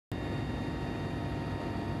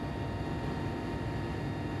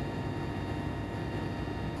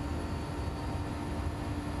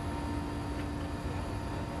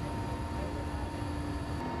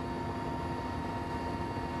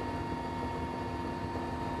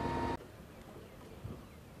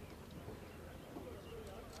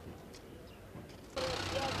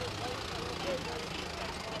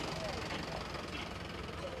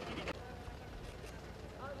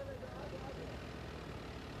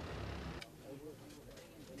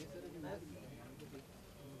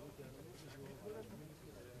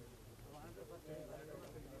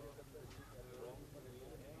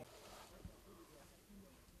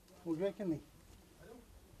If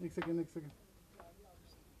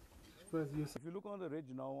you look on the ridge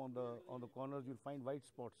now on the corners, you'll find white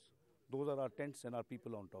spots. Those are our tents and our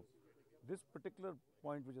people on top. This particular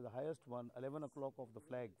point, which is the highest one, 11 o'clock of the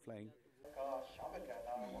flag flying.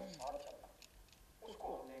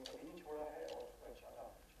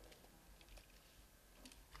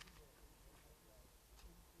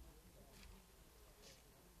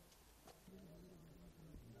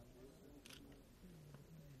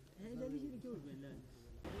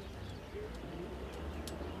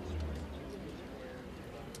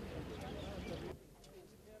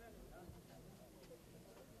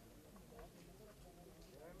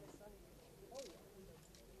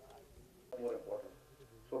 More important.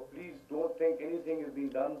 So please don't think anything is being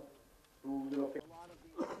done to, fix.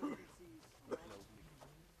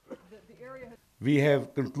 We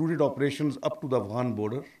have concluded operations up to the Afghan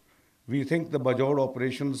border. We think the Bajur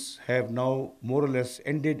operations have now more or less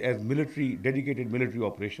ended as dedicated military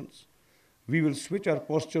operations. We will switch our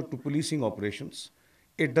posture to policing operations.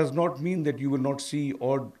 It does not mean that you will not see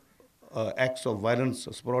odd acts of violence,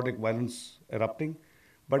 sporadic violence erupting,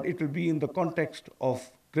 but it will be in the context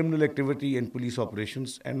of criminal activity and police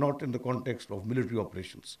operations and not in the context of military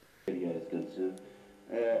operations. Now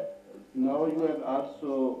you have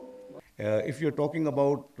also... If you're talking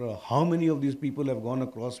about how many of these people have gone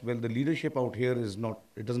across, well, the leadership out here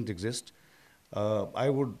it doesn't exist. I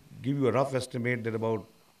would give you a rough estimate that about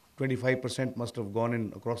 25% must have gone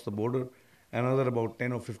in across the border. Another about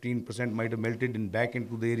 10 or 15% might have melted back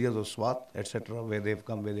into the areas of Swat, etc., where they had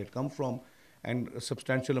come from, and a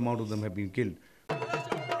substantial amount of them have been killed.